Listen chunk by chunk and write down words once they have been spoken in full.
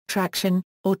Traction,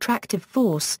 or tractive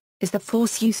force, is the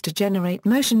force used to generate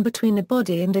motion between a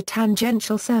body and a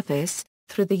tangential surface,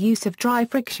 through the use of dry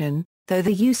friction, though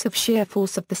the use of shear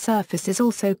force of the surface is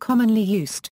also commonly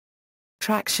used.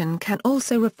 Traction can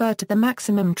also refer to the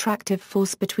maximum tractive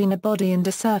force between a body and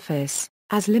a surface,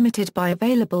 as limited by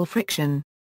available friction.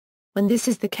 When this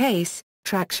is the case,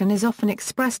 traction is often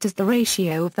expressed as the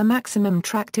ratio of the maximum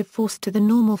tractive force to the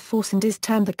normal force and is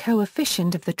termed the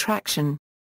coefficient of the traction.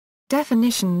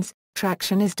 Definitions: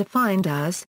 traction is defined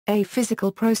as a physical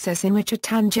process in which a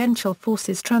tangential force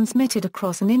is transmitted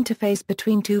across an interface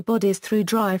between two bodies through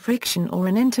dry friction or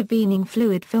an intervening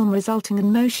fluid film, resulting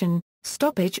in motion,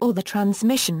 stoppage, or the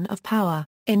transmission of power.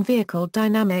 In vehicle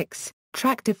dynamics,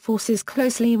 tractive force is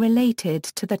closely related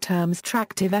to the terms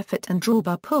tractive effort and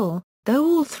drawbar pull, though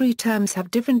all three terms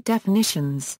have different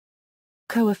definitions.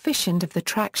 Coefficient of the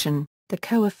traction: the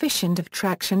coefficient of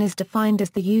traction is defined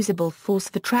as the usable force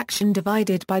for traction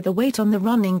divided by the weight on the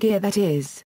running gear, that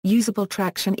is, usable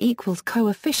traction equals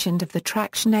coefficient of the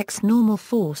traction x normal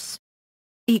force.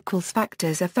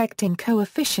 Factors affecting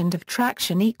coefficient of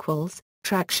traction equals,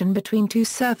 traction between two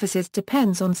surfaces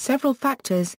depends on several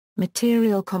factors: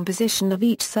 material composition of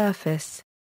each surface,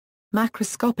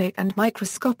 macroscopic and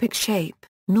microscopic shape,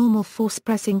 normal force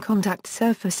pressing contact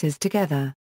surfaces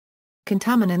together,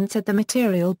 contaminants at the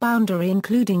material boundary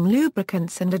including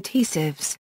lubricants and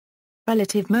adhesives,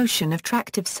 relative motion of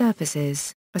tractive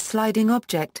surfaces: a sliding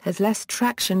object has less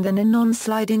traction than a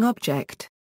non-sliding object.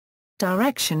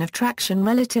 Direction of traction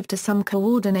relative to some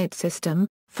coordinate system: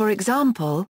 for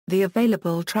example, the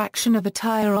available traction of a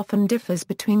tire often differs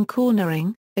between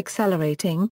cornering,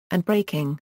 accelerating, and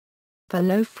braking. For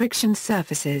low-friction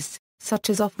surfaces, such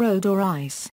as off-road or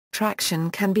ice, traction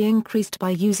can be increased by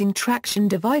using traction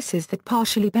devices that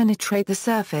partially penetrate the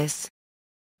surface.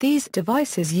 These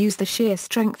devices use the shear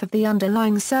strength of the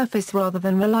underlying surface rather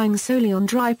than relying solely on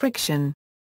dry friction.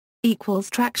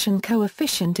 Traction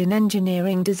coefficient in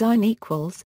engineering design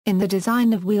equals, in the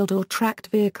design of wheeled or tracked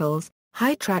vehicles,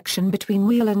 high traction between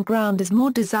wheel and ground is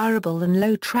more desirable than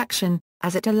low traction,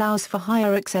 as it allows for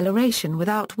higher acceleration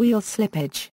without wheel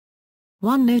slippage.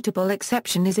 One notable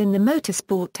exception is in the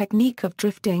motorsport technique of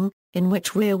drifting, in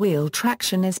which rear-wheel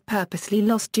traction is purposely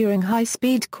lost during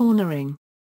high-speed cornering.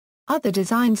 Other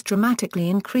designs dramatically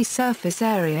increase surface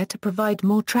area to provide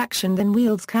more traction than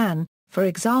wheels can, for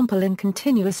example in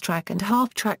continuous track and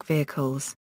half-track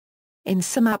vehicles. In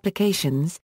some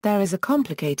applications, there is a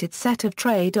complicated set of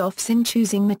trade-offs in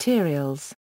choosing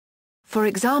materials. For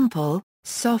example,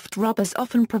 soft rubbers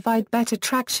often provide better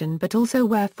traction but also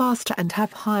wear faster and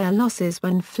have higher losses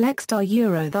when flexed,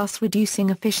 thus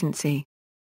reducing efficiency.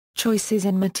 Choices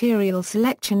in material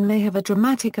selection may have a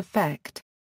dramatic effect.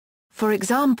 For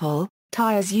example,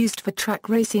 tires used for track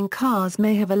racing cars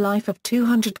may have a life of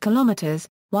 200 kilometers,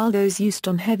 while those used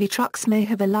on heavy trucks may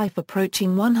have a life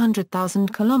approaching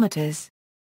 100,000 kilometers.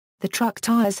 The truck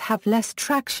tires have less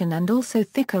traction and also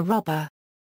thicker rubber.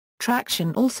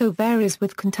 Traction also varies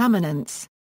with contaminants.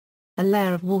 A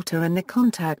layer of water in the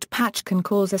contact patch can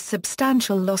cause a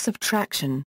substantial loss of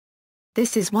traction.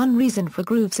 This is one reason for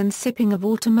grooves and sipping of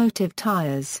automotive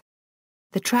tires.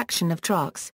 The traction of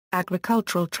trucks,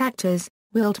 agricultural tractors,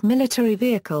 wheeled military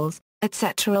vehicles,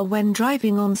 etc. when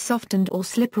driving on soft and/or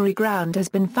slippery ground has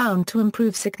been found to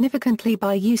improve significantly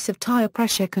by use of tire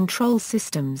pressure control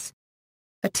systems.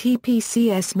 A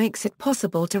TPCS makes it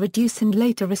possible to reduce and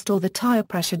later restore the tire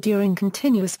pressure during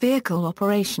continuous vehicle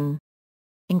operation.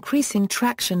 Increasing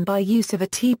traction by use of a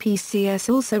TPCS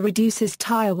also reduces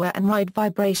tire wear and ride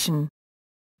vibration.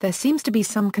 There seems to be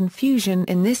some confusion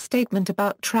in this statement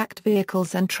about tracked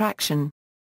vehicles and traction.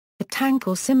 A tank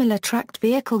or similar tracked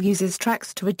vehicle uses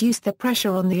tracks to reduce the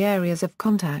pressure on the areas of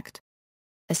contact.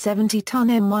 A 70-ton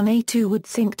M1A2 would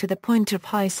sink to the point of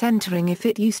high centering if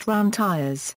it used round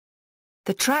tires.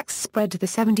 The tracks spread the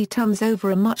 70 tons over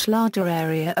a much larger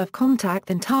area of contact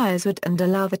than tires would and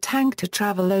allow the tank to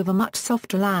travel over much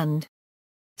softer land.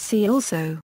 See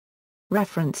also.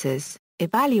 References: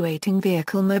 Evaluating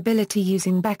Vehicle Mobility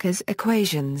Using Becker's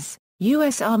Equations,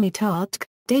 U.S. Army TARC,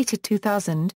 dated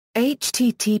 2000,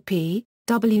 http,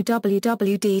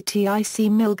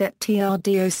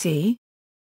 www.dticmilgettrdoc.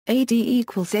 AD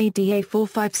equals ADA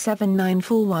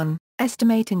 457941,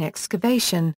 Estimating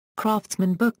Excavation,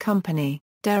 Craftsman Book Company,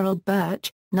 Darrell Birch,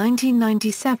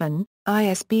 1997,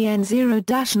 ISBN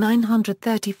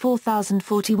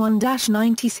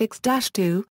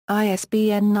 0-934041-96-2,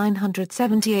 ISBN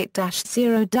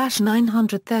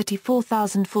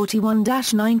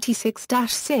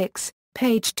 978-0-934041-96-6,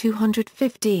 page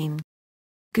 215.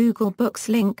 Google Books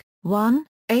link, 1,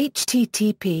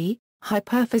 http,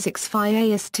 Hyperphysics Phi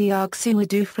ASTRG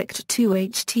Suedu Frict 2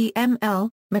 HTML,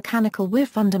 Mechanical Weir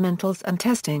Fundamentals and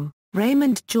Testing,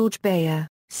 Raymond George Bayer,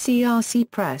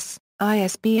 CRC Press,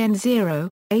 ISBN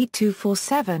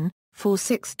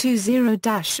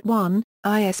 0-8247-4620-1,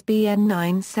 ISBN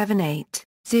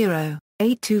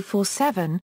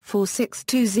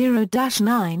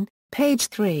 978-0-8247-4620-9, page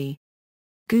 3.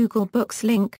 Google Books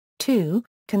Link 2,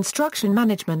 Construction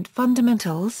Management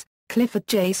Fundamentals, Clifford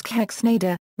J.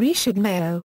 Skexnader, Richard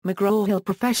Mayo, McGraw-Hill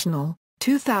Professional,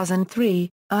 2003,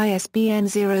 ISBN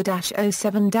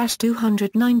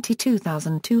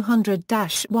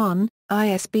 0-07-292200-1,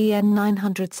 ISBN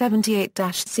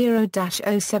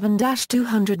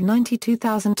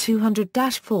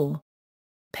 978-0-07-292200-4.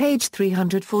 Page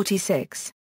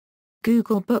 346.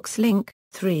 Google Books Link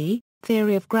 3,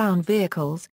 Theory of Ground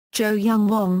Vehicles, Joe Young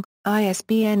Wong,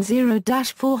 ISBN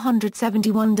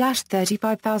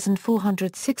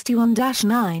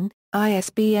 0-471-35461-9,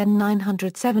 ISBN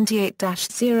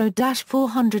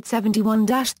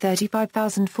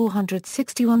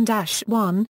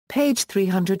 978-0-471-35461-1, page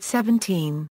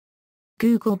 317.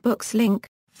 Google Books Link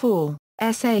 4,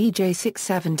 SAEJ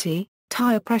 670,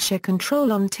 Tire Pressure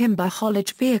Control on Timber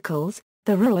Haulage Vehicles,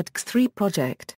 the ROADX 3 Project.